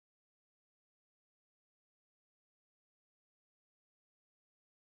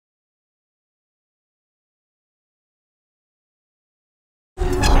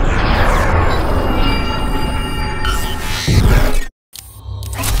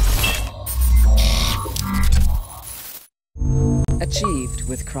Achieved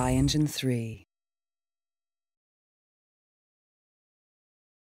with CryEngine 3.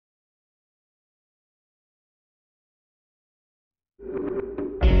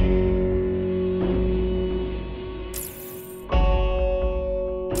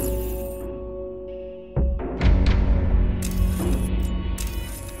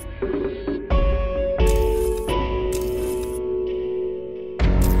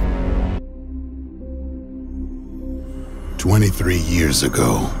 "23 years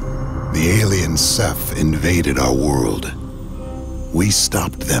ago, the alien Ceph invaded our world. We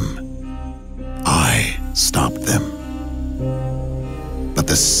stopped them. I stopped them. But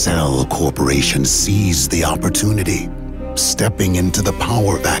the Cell Corporation seized the opportunity, stepping into the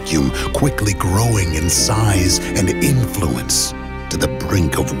power vacuum, quickly growing in size and influence to the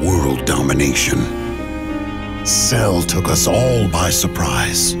brink of world domination. Cell took us all by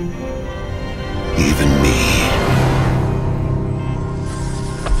surprise. Even me.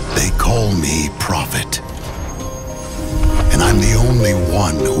 They call me Prophet. And I'm the only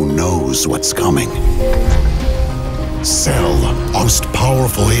one who knows what's coming. Cell, most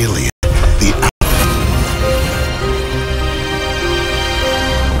powerful alien,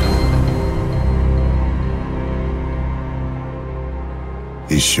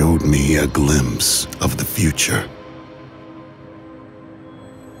 He showed me a glimpse of the future.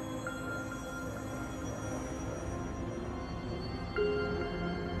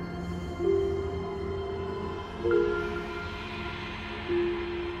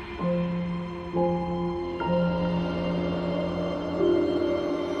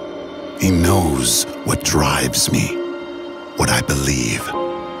 He knows what drives me, what I believe.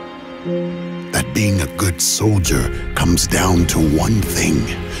 That being a good soldier comes down to one thing,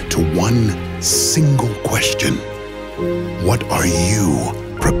 to one single question. What are you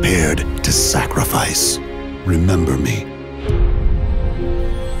prepared to sacrifice? Remember me.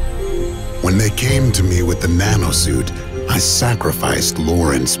 When they came to me with the nanosuit, I sacrificed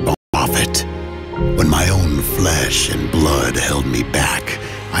Lawrence Prophet. When my own flesh and blood held me back,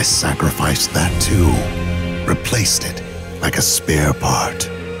 I sacrificed that too, replaced it like a spare part.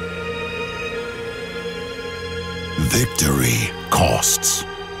 Victory costs.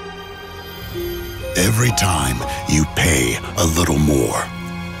 Every time you pay a little more.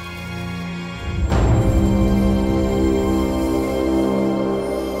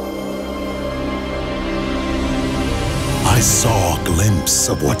 I saw a glimpse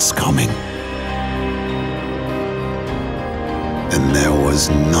of what's coming. And there was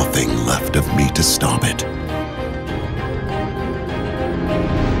nothing left of me to stop it.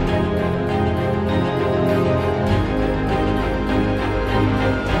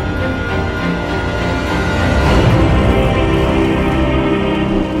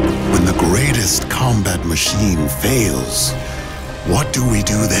 When the greatest combat machine fails, what do we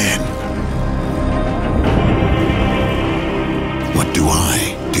do then? What do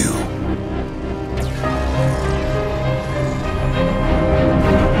I do?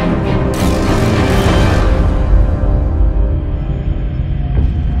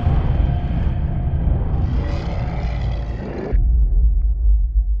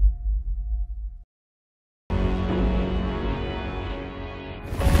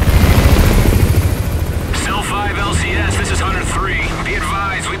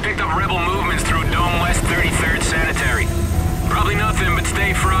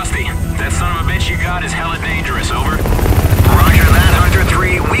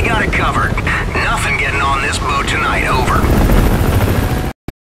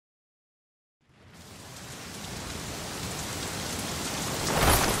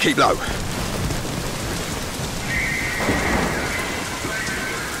 Keep low.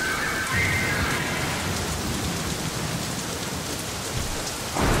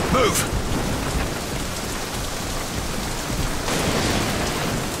 Move!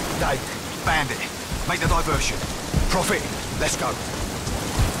 Dave, Bandit, make the diversion. Prophet, let's go.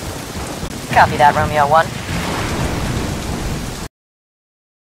 Copy that, Romeo 1.